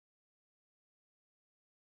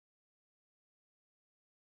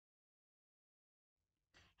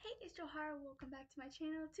Hey, it's Johara. Welcome back to my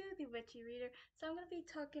channel, to the Witchy Reader. So I'm going to be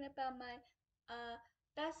talking about my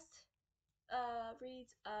best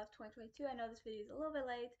reads of 2022. I know this video is a little bit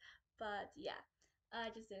late, but yeah, I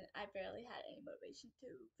barely had any motivation to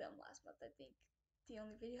film last month. I think the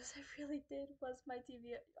only videos I really did was my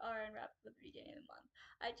TBR and wrap at the beginning of the month.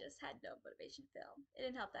 I just had no motivation to film. It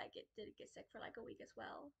didn't help that I did get sick for like a week as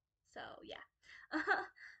well. So yeah.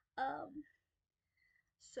 um,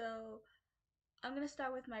 so I'm gonna start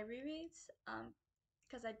with my rereads,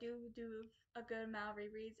 because I do a good amount of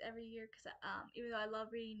rereads every year. Because even though I love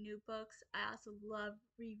reading new books, I also love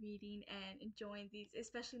rereading and enjoying these,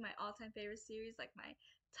 especially my all-time favorite series, like my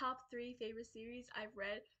top three favorite series I've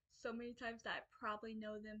read so many times that I probably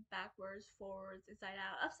know them backwards, forwards, inside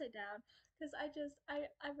out, upside down. Because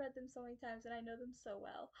I've read them so many times and I know them so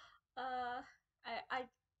well. Uh, I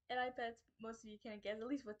and I bet most of you can guess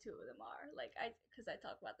at least what two of them are. Because I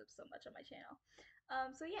talk about them so much on my channel.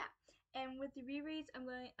 So yeah, and with the rereads, I'm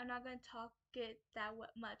not going to get that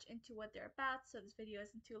much into what they're about, so this video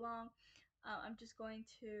isn't too long. I'm just going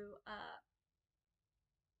to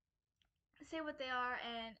say what they are,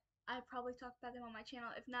 and I probably talk about them on my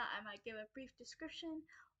channel. If not, I might give a brief description,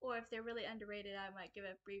 or if they're really underrated, I might give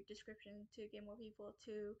a brief description to get more people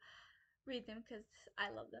to read them, because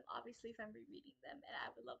I love them, obviously, if I'm rereading them, and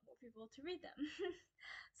I would love more people to read them.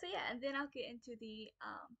 So yeah, and then I'll get into the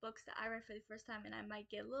books that I read for the first time, and I might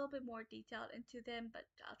get a little bit more detailed into them, but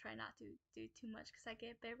I'll try not to do too much because I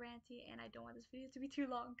get a bit ranty, and I don't want this video to be too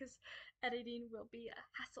long because editing will be a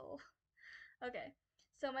hassle. Okay,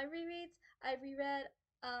 so my rereads, I reread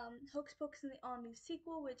Hocus Pocus and the All New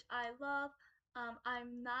Sequel, which I love.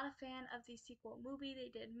 I'm not a fan of the sequel movie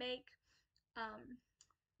they did make. Um,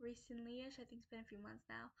 Recently-ish. I think it's been a few months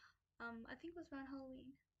now. I think it was around Halloween.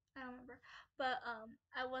 I don't remember, but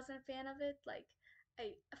I wasn't a fan of it. Like,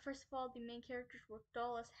 I first of all, the main characters were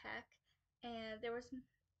dull as heck, and there was,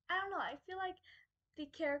 I don't know. I feel like the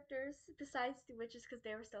characters, besides the witches, because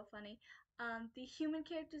they were still funny, the human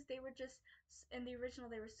characters, they were just in the original.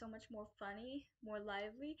 They were so much more funny, more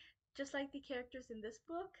lively, just like the characters in this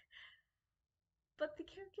book. But the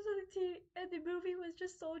characters of the movie was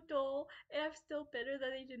just so dull, and I'm still bitter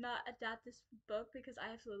that they did not adapt this book because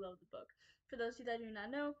I absolutely love the book. For those of you that do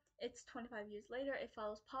not know, it's 25 years later. It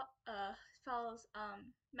follows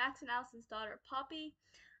Max and Allison's daughter Poppy,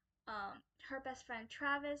 her best friend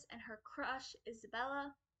Travis, and her crush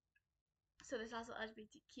Isabella. So there's also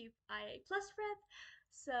LGBTQIA plus friend.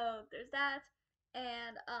 So there's that,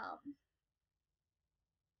 and uh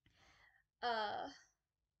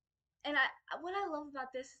and what I love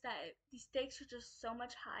about this is that the stakes are just so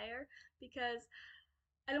much higher, because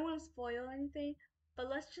I don't want to spoil anything, but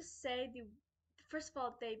let's just say the first of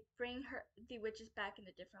all, they bring the witches back in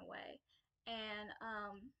a different way, and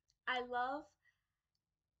I love,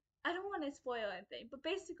 I don't want to spoil anything, but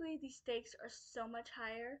basically the stakes are so much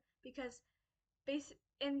higher because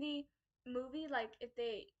in the movie, like, if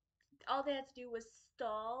they all they had to do was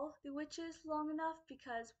stall the witches long enough,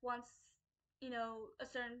 because once a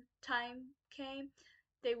certain time came,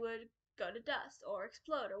 they would go to dust or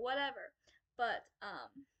explode or whatever. But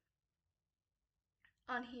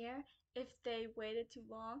on here, if they waited too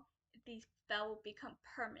long, the spell would become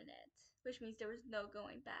permanent, which means there was no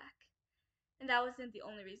going back. And that wasn't the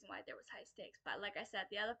only reason why there was high stakes. But like I said,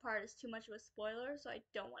 the other part is too much of a spoiler, so I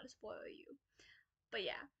don't want to spoil you. But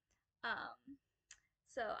yeah, um,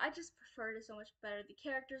 so I just preferred it so much better. The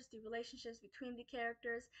characters, the relationships between the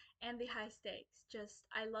characters, and the high stakes. Just,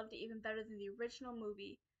 I loved it even better than the original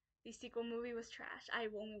movie. The sequel movie was trash.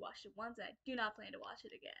 I only watched it once, and I do not plan to watch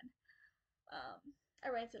it again.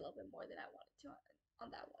 I ranted a little bit more than I wanted to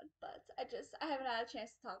on that one, but I haven't had a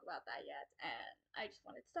chance to talk about that yet, and I just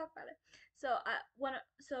wanted to talk about it. So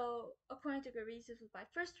according to Goodreads, this was my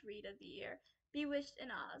first read of the year. Bewitched and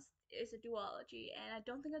Oz is a duology, and I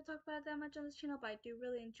don't think I talk about it that much on this channel, but I do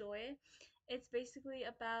really enjoy it. It's basically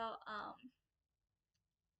about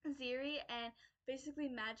Ziri, and basically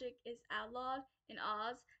magic is outlawed in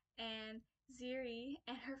Oz, and Ziri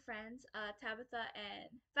and her friends, Tabitha and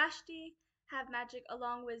Vashti, have magic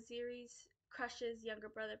along with Ziri's crush's younger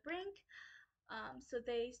brother Brink. So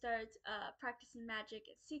they start practicing magic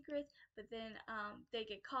in secret, but then they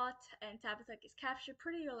get caught, and Tabitha gets captured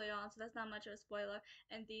pretty early on, so that's not much of a spoiler.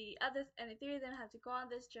 And the three of them have to go on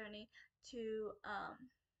this journey to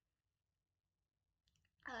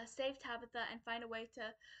save Tabitha and find a way to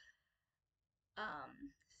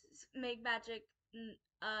make magic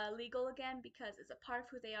legal again, because it's a part of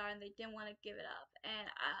who they are and they didn't want to give it up. And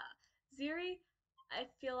Ziri, I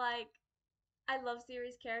feel like I love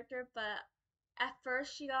Ziri's character, but at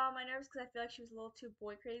first she got on my nerves because I feel like she was a little too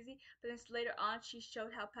boy crazy, but then later on she showed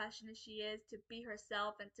how passionate she is to be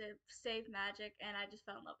herself and to save magic, and I just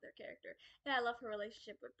fell in love with her character. And I love her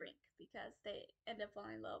relationship with Brink because they end up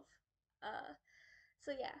falling in love. So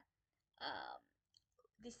yeah. Um,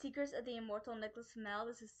 the Secrets of the Immortal Nicholas Flamel.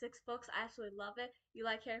 This is 6 books. I absolutely love it. You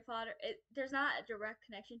like Harry Potter? There's not a direct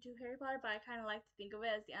connection to Harry Potter, but I kind of like to think of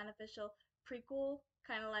it as the unofficial prequel,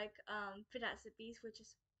 kind of like Fantastic Beasts, which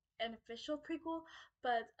is an official prequel.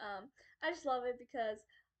 But I just love it because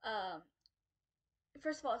um,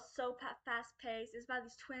 first of all, it's so fast paced. It's about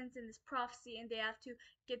these twins in this prophecy, and they have to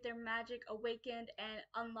get their magic awakened and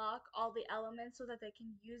unlock all the elements so that they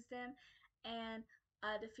can use them and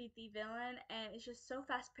defeat the villain. And it's just so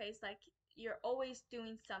fast paced. Like you're always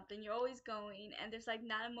doing something, you're always going, and there's like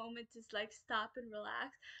not a moment to like stop and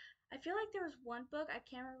relax. I feel like there was one book, I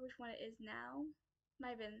can't remember which one it is now.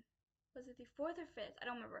 Might have been, was it the fourth or fifth? I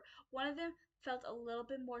don't remember. One of them felt a little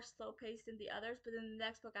bit more slow paced than the others, but then the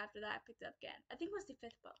next book after that I picked it up again. I think it was the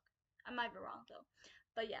fifth book. I might be wrong though.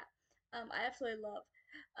 But yeah, I absolutely love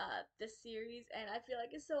this series, and I feel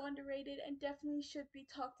like it's so underrated and definitely should be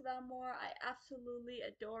talked about more. I absolutely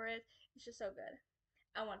adore it. It's just so good.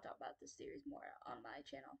 I want to talk about this series more on my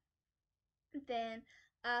channel. Then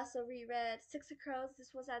I also reread Six of Crows.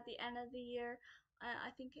 This was at the end of the year.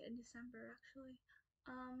 I think in December actually.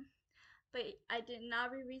 Um, but I did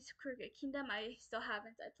not reread Crooked Kingdom. I still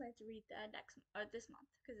haven't. I plan to read that next or this month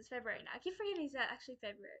because it's February now. I keep forgetting it's actually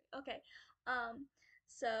February. Okay. Um.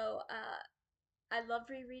 So I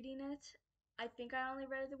love rereading it. I think I only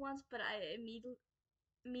read it once, but I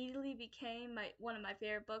immediately became my one of my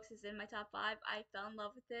favorite books. Is in my top 5. I fell in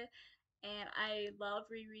love with it, and I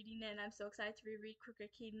love rereading it. And I'm so excited to reread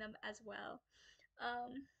Crooked Kingdom as well.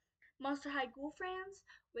 Um, Monster High Ghoul Friends,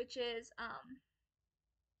 which is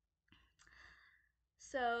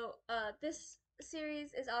this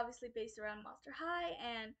series is obviously based around Monster High,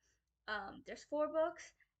 and there's 4 books,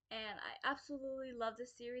 and I absolutely love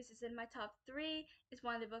this series. It's in my top 3. It's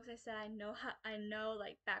one of the books I said I know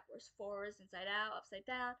like backwards, forwards, inside out, upside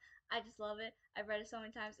down. I just love it. I've read it so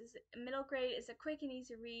many times. It's middle grade. It's a quick and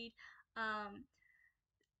easy read. Um,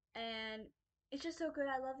 and it's just so good.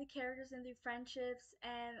 I love the characters and the friendships,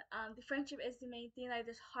 and the friendship is the main thing. Like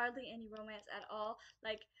there's hardly any romance at all.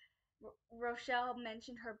 Like Rochelle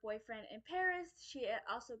mentioned her boyfriend in Paris. She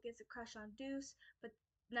also gets a crush on Deuce, but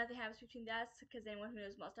nothing happens between that because anyone who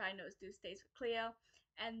knows Monster High knows Deuce stays with Cleo.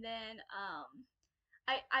 And then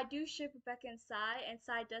I do ship Rebecca and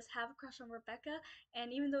Sai does have a crush on Rebecca,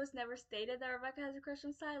 and even though it's never stated that Rebecca has a crush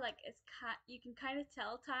on Sai, like you can kind of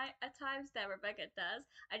tell at times that Rebecca does.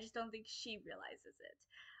 I just don't think she realizes it.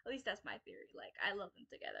 At least that's my theory. Like I love them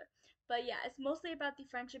together. But yeah, it's mostly about the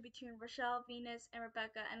friendship between Rochelle, Venus, and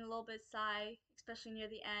Rebecca, and a little bit Sai, especially near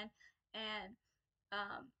the end. And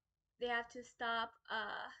um, they have to stop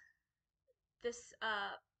this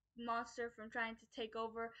monster from trying to take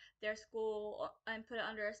over their school and put it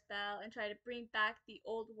under a spell and try to bring back the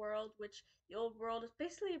old world, which the old world is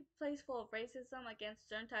basically a place full of racism against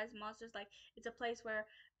certain types of monsters. Like it's a place where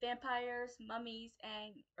vampires, mummies,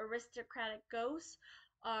 and aristocratic ghosts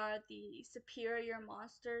are the superior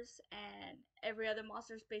monsters, and every other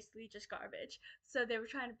monster is basically just garbage. So they were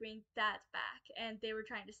trying to bring that back, and they were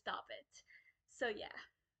trying to stop it. So yeah,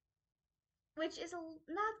 which is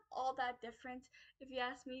not all that different if you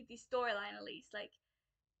ask me. The storyline, at least, like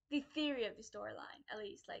the theory of the storyline, at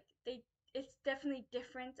least, like it's definitely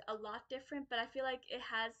different, a lot different, but I feel like it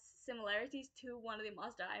has similarities to one of the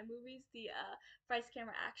Monster High movies, the Price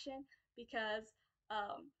Camera Action, because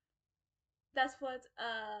um that's what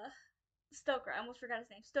Stoker, I almost forgot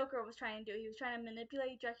his name. Stoker was trying to do. He was trying to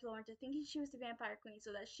manipulate Dracula into thinking she was the vampire queen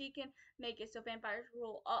so that she can make it so vampires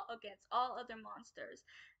rule against all other monsters.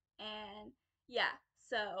 And yeah,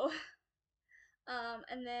 so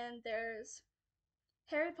and then there's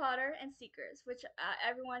Harry Potter and Seekers, which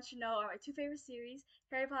everyone should know are my 2 favorite series.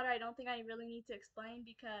 Harry Potter, I don't think I really need to explain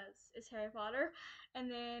because it's Harry Potter.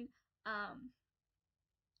 And then um,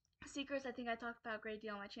 Seekers, I think I talked about a great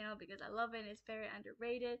deal on my channel because I love it and it's very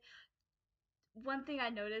underrated. One thing I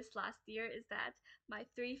noticed last year is that my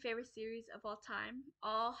 3 favorite series of all time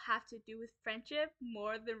all have to do with friendship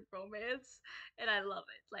more than romance, and I love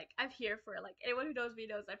it. Like I'm here for it. Like anyone who knows me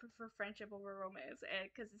knows I prefer friendship over romance, and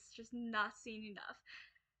because it's just not seen enough.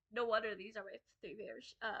 No wonder these are my 3 favorite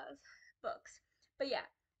books. But yeah,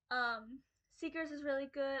 Seekers is really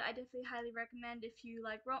good. I definitely highly recommend if you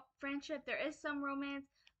like friendship. There is some romance,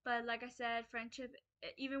 but like I said, friendship,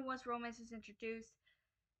 even once romance is introduced,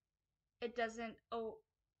 it doesn't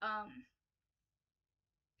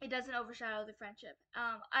it doesn't overshadow the friendship.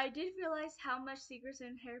 I did realize how much Secrets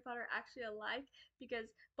and Harry Potter are actually alike because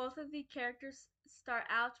both of the characters start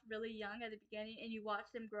out really young at the beginning, and you watch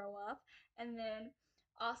them grow up, and then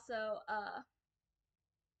also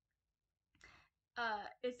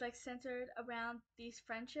it's like centered around these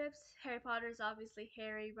friendships. Harry Potter is obviously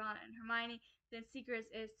Harry, Ron, and Hermione. Then Secrets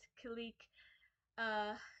is Kalik,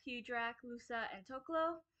 Hugh Drac, Lusa, and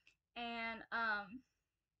Toklo, and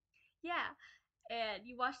yeah, and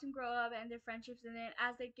you watch them grow up and their friendships, and then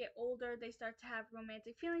as they get older they start to have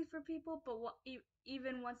romantic feelings for people, but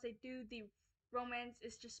even once they do, the romance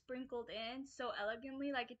is just sprinkled in so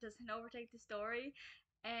elegantly, like it doesn't overtake the story,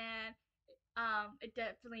 and it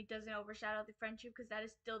definitely doesn't overshadow the friendship because that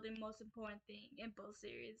is still the most important thing in both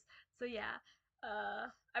series. So yeah,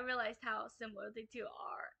 I realized how similar the two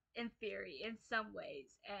are in theory in some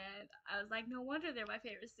ways, and I was like, no wonder they're my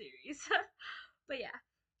favorite series. But yeah,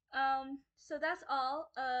 so that's all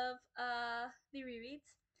of the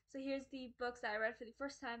rereads. So here's the books that I read for the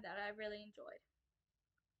first time that I really enjoyed.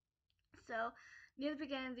 So near the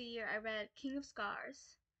beginning of the year, I read King of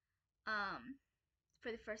Scars um,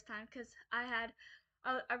 for the first time because I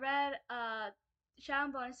read Shadow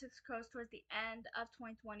and Bone and Six Crows towards the end of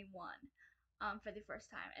 2021 for the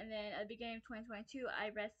first time, and then at the beginning of 2022, I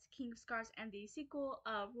read King of Scars and the sequel,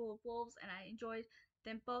 Rule of Wolves, and I enjoyed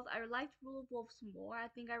them both. I liked Rule of Wolves more. I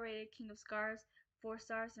think I rated King of Scars 4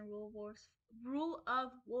 stars and Rule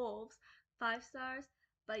of Wolves 5 stars.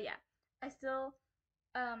 But yeah, I still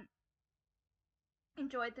um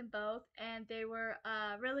enjoyed them both, and they were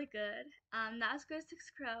really good. Not as good as Six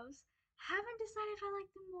Crows. Haven't decided if I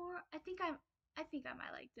like them more. I think I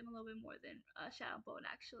might like them a little bit more than Shadow and Bone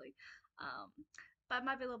actually. Um, but I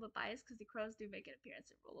might be a little bit biased because the crows do make an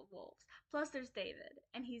appearance in Rule of Wolves. Plus, there's David,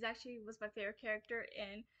 and he's actually was my favorite character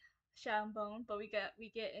in Shadow and Bone. But we get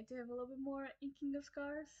into him a little bit more in King of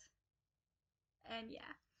Scars, and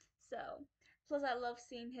yeah. So plus, I love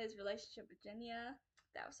seeing his relationship with Jenya.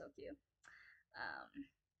 That was so cute.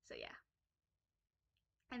 So yeah.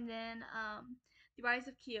 And then The Rise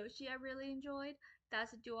of Kyoshi I really enjoyed.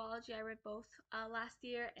 That's a duology. I read both last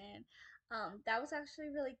year, and that was actually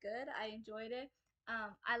really good. I enjoyed it.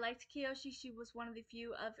 I liked Kyoshi. She was one of the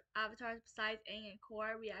few of avatars besides Aang and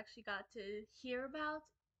Korra we actually got to hear about,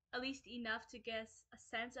 at least enough to get a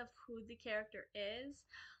sense of who the character is.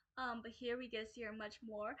 But here we get to see her much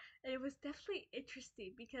more, and it was definitely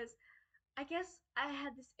interesting because I guess I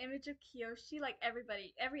had this image of Kyoshi, like every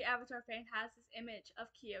Avatar fan has this image of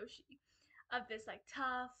Kyoshi, of this like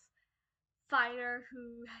tough fighter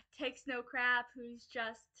who takes no crap, who's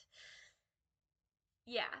just,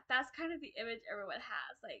 yeah, that's kind of the image everyone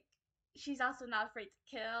has. Like, she's also not afraid to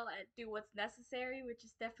kill and do what's necessary, which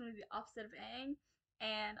is definitely the opposite of Aang.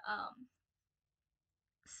 And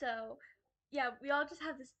so yeah, we all just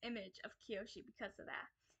have this image of Kyoshi because of that.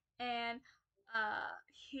 And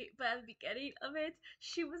but at the beginning of it,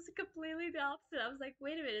 she was completely the opposite. I was like,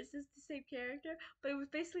 wait a minute, is this the same character? But it was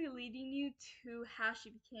basically leading you to how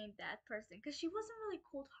she became that person because she wasn't really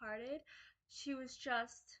cold-hearted. She was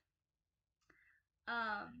just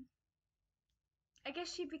um I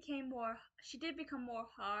guess she did become more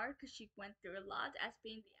hard because she went through a lot as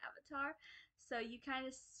being the Avatar. So you kind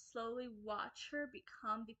of slowly watch her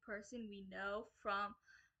become the person we know from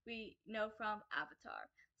Avatar.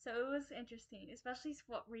 So it was interesting, especially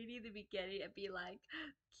what reading the beginning and be like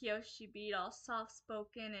Kyoshi being all soft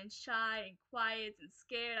spoken and shy and quiet and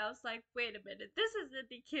scared. I was like, wait a minute, this isn't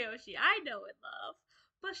the Kyoshi I know and love.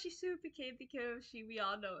 But she soon became the Kyoshi we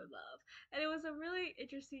all know and love, and it was a really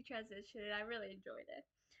interesting transition, and I really enjoyed it.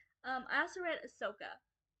 I also read Ahsoka.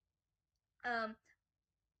 Um,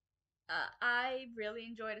 I really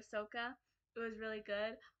enjoyed Ahsoka. It was really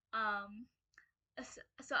good. Um,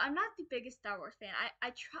 so I'm not the biggest Star Wars fan.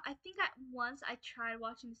 I think I once I tried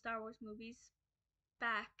watching the Star Wars movies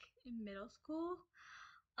back in middle school.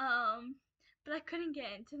 Um, but I couldn't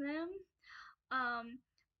get into them. Um,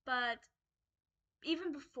 but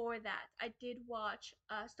even before that, I did watch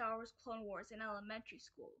Star Wars Clone Wars in elementary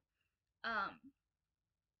school. Um,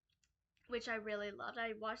 which I really loved.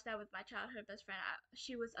 I watched that with my childhood best friend.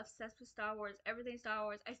 She was obsessed with Star Wars, everything Star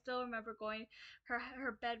Wars. I still remember going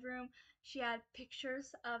her bedroom. She had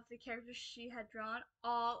pictures of the characters she had drawn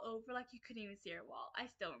all over, like you couldn't even see her wall. I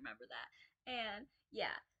still remember that. And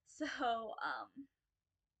yeah, so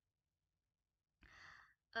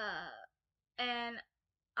uh and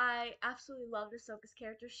I absolutely loved Ahsoka's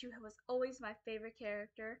character. She was always my favorite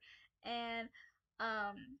character. And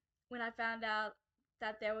when I found out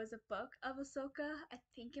that there was a book of Ahsoka, I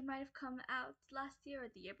think it might have come out last year or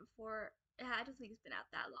the year before. I don't think it's been out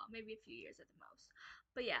that long, maybe a few years at the most.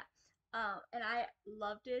 But yeah, And I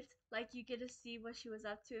loved it. Like you get to see what she was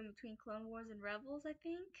up to in between Clone Wars and Rebels, I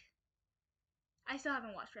think. I still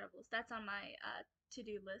haven't watched Rebels. That's on my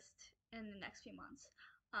to-do list in the next few months.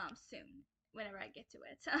 Soon, whenever I get to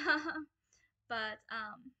it. But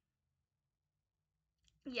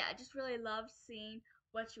yeah, I just really loved seeing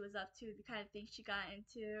what she was up to, the kind of things she got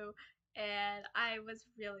into, and I was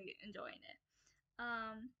really enjoying it.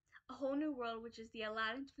 A Whole New World, which is the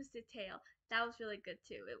Aladdin Twisted Tale, that was really good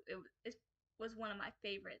too. It was one of my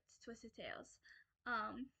favorites, Twisted Tales.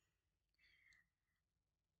 Um,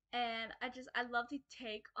 and I love the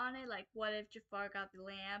take on it, like what if Jafar got the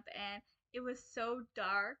lamp, and it was so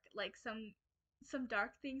dark, like some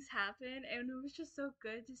dark things happen, and it was just so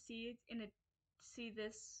good to see it see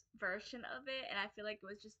this version of it, and I feel like it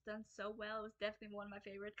was just done so well. It was definitely one of my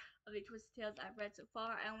favorites of the Twisted Tales I've read so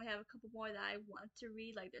far. I only have a couple more that I want to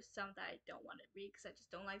read. Like there's some that I don't want to read because I just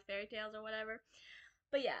don't like fairy tales or whatever.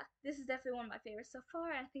 But yeah, this is definitely one of my favorites so far,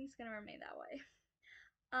 and I think it's gonna remain that way.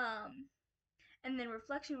 Um, and then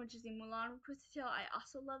Reflection, which is the Mulan Twisted Tale, I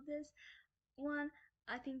also love this one.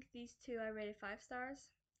 I think these two I rated 5 stars.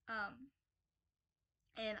 Um,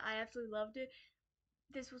 and I absolutely loved it.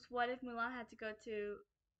 This was what if Mulan had to go to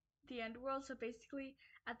the underworld. So basically,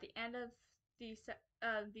 at the end of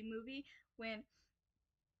the movie, when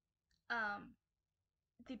um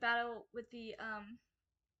the battle with the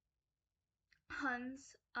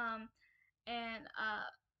Huns and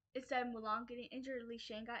instead of Mulan getting injured, Li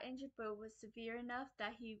Shang got injured, but it was severe enough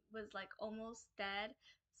that he was like almost dead.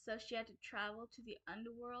 So she had to travel to the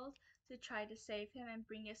underworld to try to save him and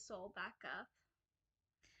bring his soul back up.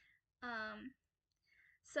 Um,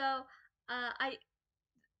 so I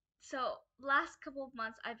last couple of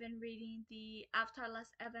months I've been reading the Avatar: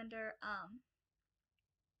 Last Airbender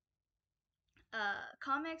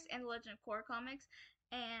comics and the Legend of Korra comics,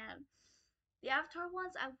 and the Avatar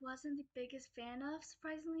ones I wasn't the biggest fan of,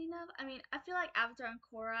 surprisingly enough. I mean, I feel like Avatar and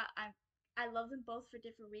Korra, I love them both for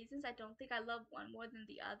different reasons. I don't think I love one more than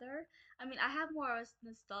the other. I mean, I have more of a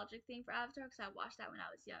nostalgic thing for Avatar because I watched that when I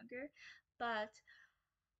was younger, but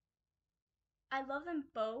I love them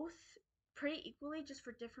both pretty equally just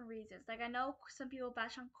for different reasons. Like I know some people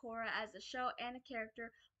bash on Korra as a show and a character,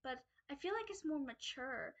 but I feel like it's more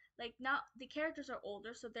mature. Like not the characters are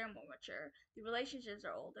older, so they're more mature. The relationships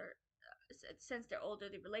are older. Since they're older,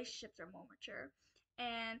 the relationships are more mature.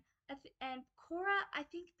 And and Korra, I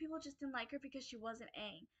think people just didn't like her because she wasn't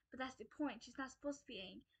Aang. But that's the point. She's not supposed to be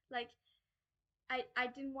Aang. Like I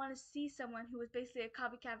didn't want to see someone who was basically a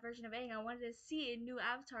copycat version of Aang. I wanted to see a new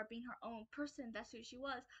Avatar being her own person. That's who she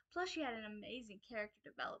was. Plus, she had an amazing character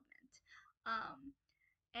development. Um,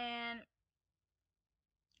 and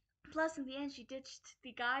plus, in the end, she ditched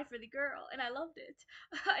the guy for the girl, and I loved it.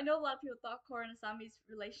 I know a lot of people thought Korra and Asami's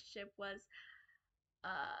relationship was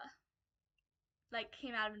uh like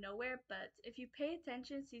came out of nowhere, but if you pay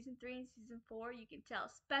attention, season 3 and season 4, you can tell,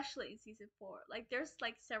 especially in season 4. Like there's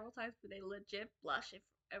like several times where they legit blush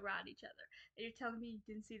around each other. And you're telling me you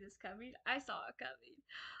didn't see this coming? I saw it coming.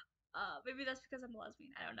 Maybe that's because I'm a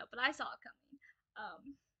lesbian. I don't know, but I saw it coming. Um,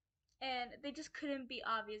 and they just couldn't be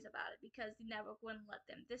obvious about it because the network wouldn't let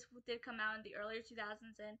them. This did come out in the earlier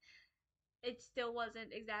 2000s, and it still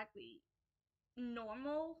wasn't exactly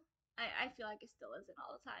normal. I feel like it still isn't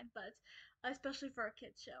all the time, but especially for a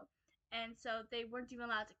kids show. And so they weren't even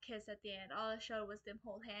allowed to kiss at the end. All the show was them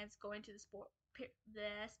hold hands going to the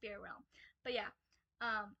spirit realm. But yeah,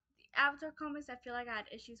 the Avatar comics, I feel like I had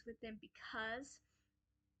issues with them because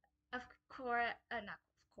of Korra, not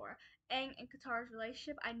Korra, Aang and Katara's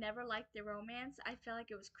relationship. I never liked their romance. I felt like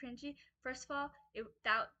it was cringy. First of all,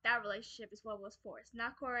 that relationship is what was forced,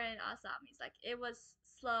 not Korra and Asami's. Like it was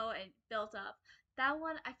slow and built up. That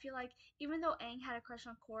one, I feel like even though Aang had a crush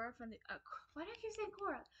on Korra from the why do I keep saying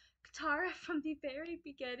Korra? Katara from the very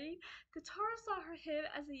beginning, Katara saw him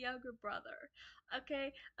as a younger brother.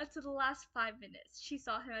 Okay, until the last 5 minutes, she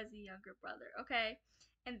saw him as a younger brother. Okay,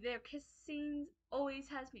 and their kiss scenes always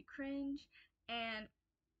has me cringe, and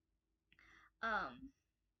um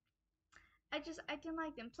I didn't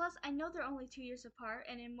like them. Plus I know they're only 2 years apart,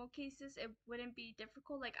 and in most cases it wouldn't be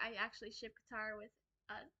difficult. Like I actually ship Katara with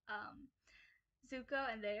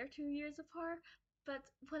Zuko, and they are 2 years apart. But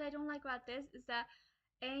what I don't like about this is that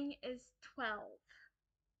Aang is 12.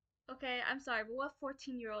 Okay, I'm sorry, but what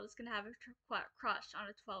 14-year-old is gonna have a crush on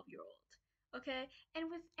a 12-year-old? Okay, and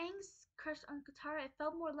with Aang's crush on Katara, it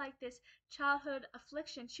felt more like this childhood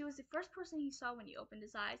affliction. She was the first person he saw when he opened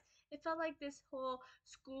his eyes. It felt like this whole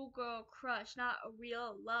schoolgirl crush, not a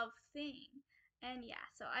real love thing. And yeah,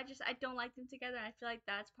 so I don't like them together, and I feel like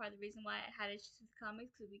that's part of the reason why I had issues with the comics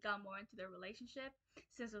because we got more into their relationship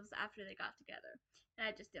since it was after they got together. and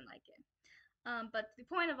I just didn't like it. But the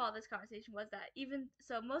point of all this conversation was that even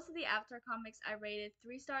so, most of the Avatar comics I rated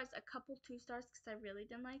 3 stars, a couple 2 stars because I really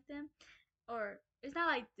didn't like them. Or it's not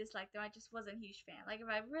like I disliked them, I just wasn't a huge fan. Like if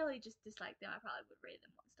I really just disliked them, I probably would rate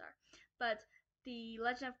them 1 star. But the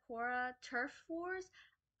Legend of Korra Turf Wars,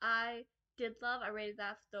 I did love. I rated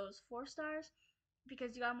those 4 stars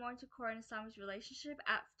because you got more into Korra and Asami's relationship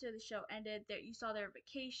after the show ended. There you saw their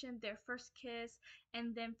vacation, their first kiss,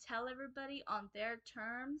 and them tell everybody on their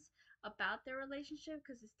terms about their relationship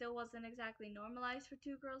because it still wasn't exactly normalized for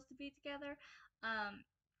 2 girls to be together. Um,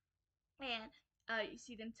 and you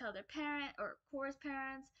see them tell their parent or Korra's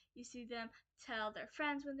parents. You see them tell their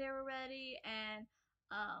friends when they were ready, and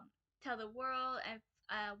tell the world and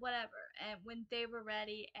whatever. And when they were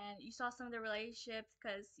ready, and you saw some of their relationships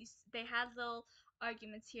because they had little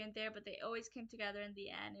arguments here and there, but they always came together in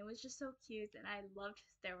the end. It was just so cute, and I loved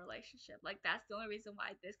their relationship. Like that's the only reason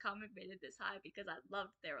why this comic made it this high because I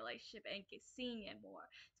loved their relationship and seeing it more,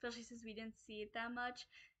 especially since we didn't see it that much.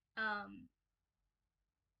 Um,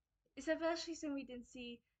 especially since we didn't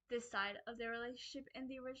see this side of their relationship in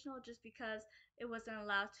the original just because it wasn't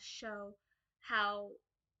allowed to show how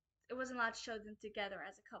it wasn't allowed to show them together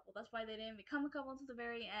as a couple. That's why they didn't become a couple until the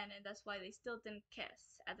very end, and that's why they still didn't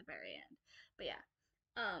kiss at the very end. But yeah,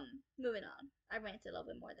 moving on. I ranted a little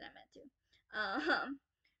bit more than I meant to.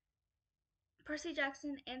 Percy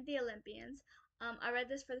Jackson and the Olympians. I read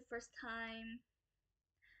this for the first time.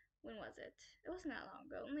 When was it? It wasn't that long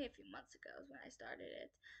ago. Only a few months ago is when I started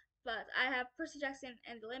it. But I have Percy Jackson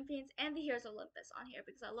and the Olympians and the Heroes of Olympus on here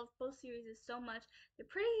because I love both series so much. They're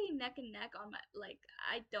pretty neck and neck on my like.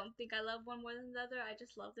 I don't think I love one more than the other. I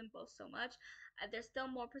just love them both so much. There's still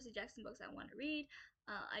more Percy Jackson books I want to read.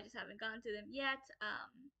 I just haven't gotten to them yet.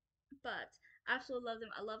 But I absolutely love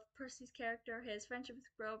them. I love Percy's character, his friendship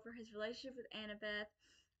with Grover, his relationship with Annabeth.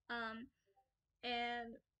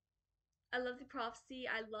 And I love the prophecy.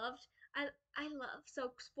 I love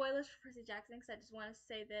so spoilers for Percy Jackson because I just want to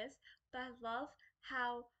say this, but I love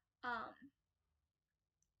how um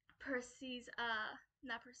Percy's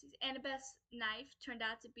not Percy's Annabeth's knife turned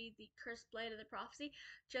out to be the cursed blade of the prophecy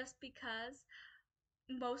just because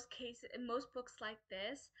in most books like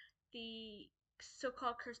this, the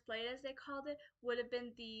so-called cursed blade, as they called it, would have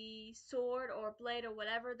been the sword or blade or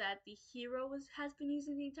whatever that the hero has been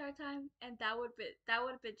using the entire time, and that would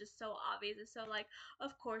have been just so obvious and so like,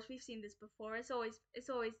 of course we've seen this before. It's always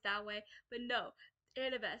that way, but no,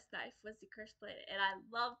 Annabeth's knife was the cursed blade, and I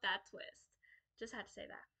love that twist. Just had to say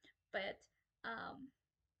that, but um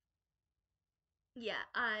yeah,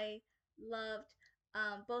 I loved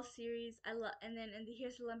both series. And then in the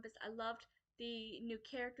Heroes of Olympus, I loved the new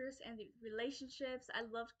characters and the relationships. I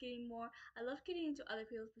loved getting more. I loved getting into other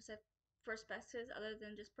people's perspectives other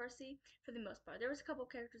than just Percy for the most part. There was a couple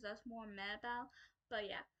characters I was more mad about, but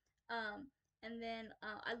yeah. Um, and then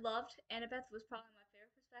I loved Annabeth was probably my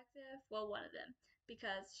favorite perspective. Well, one of them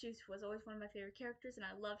because she was always one of my favorite characters, and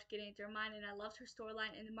I loved getting into her mind, and I loved her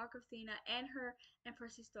storyline in the Mark of Athena and her and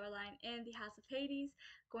Percy's storyline in the House of Hades,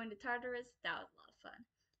 going to Tartarus. That was a lot of fun.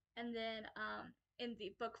 And then in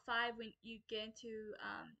the book 5, when you get into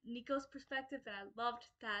Nico's perspective, and I loved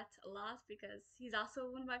that a lot because he's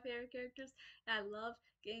also one of my favorite characters, and I loved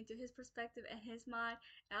getting to his perspective and his mind.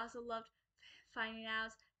 I also loved finding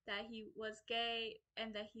out that he was gay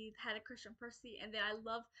and that he had a Christian Percy, and then I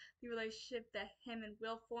love the relationship that him and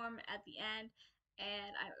Will form at the end,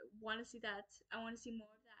 and I want to see that. I want to see more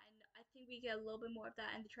of that. And I think we get a little bit more of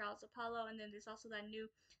that in the Trials of Apollo, and then there's also that new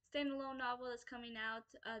standalone novel that's coming out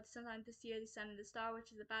sometime this year, The Sun and the Star, which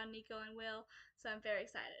is about Nico and Will. So I'm very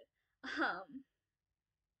excited. Um,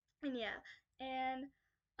 and yeah, and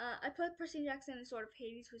I put Percy Jackson in Sword of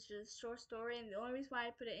Hades, which is a short story, and the only reason why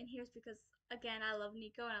I put it in here is because again I love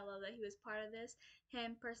Nico and I love that he was part of this.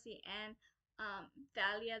 Him, Percy, and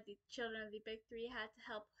Thalia, the children of the Big Three, had to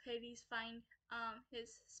help Hades find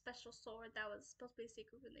his special sword that was supposed to be a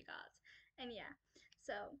secret from the gods. And yeah,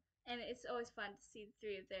 so and it's always fun to see the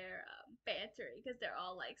three of their banter because they're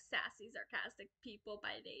all like sassy, sarcastic people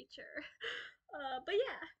by nature. But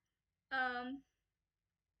yeah,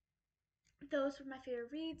 those were my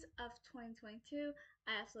favorite reads of 2022.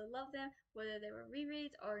 I absolutely love them, whether they were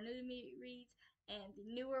rereads or new to me reads. And the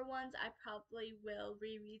newer ones I probably will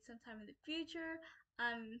reread sometime in the future.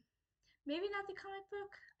 Maybe not the comic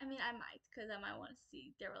book. I mean, I might, because I might want to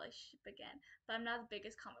see their relationship again. But I'm not the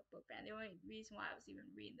biggest comic book fan. The only reason why I was even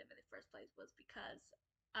reading them in the first place was because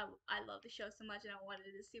I love the show so much and I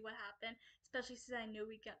wanted to see what happened. Especially since I knew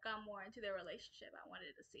we got more into their relationship. I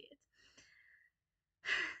wanted to see it.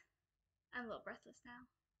 I'm a little breathless now.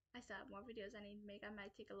 I still have more videos I need to make. I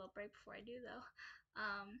might take a little break before I do though.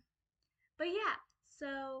 But yeah,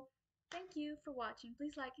 So thank you for watching.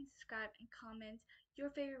 Please like and subscribe and comment your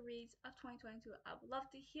favorite reads of 2022. I would love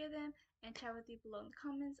to hear them and chat with you below in the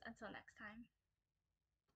comments. Until next time.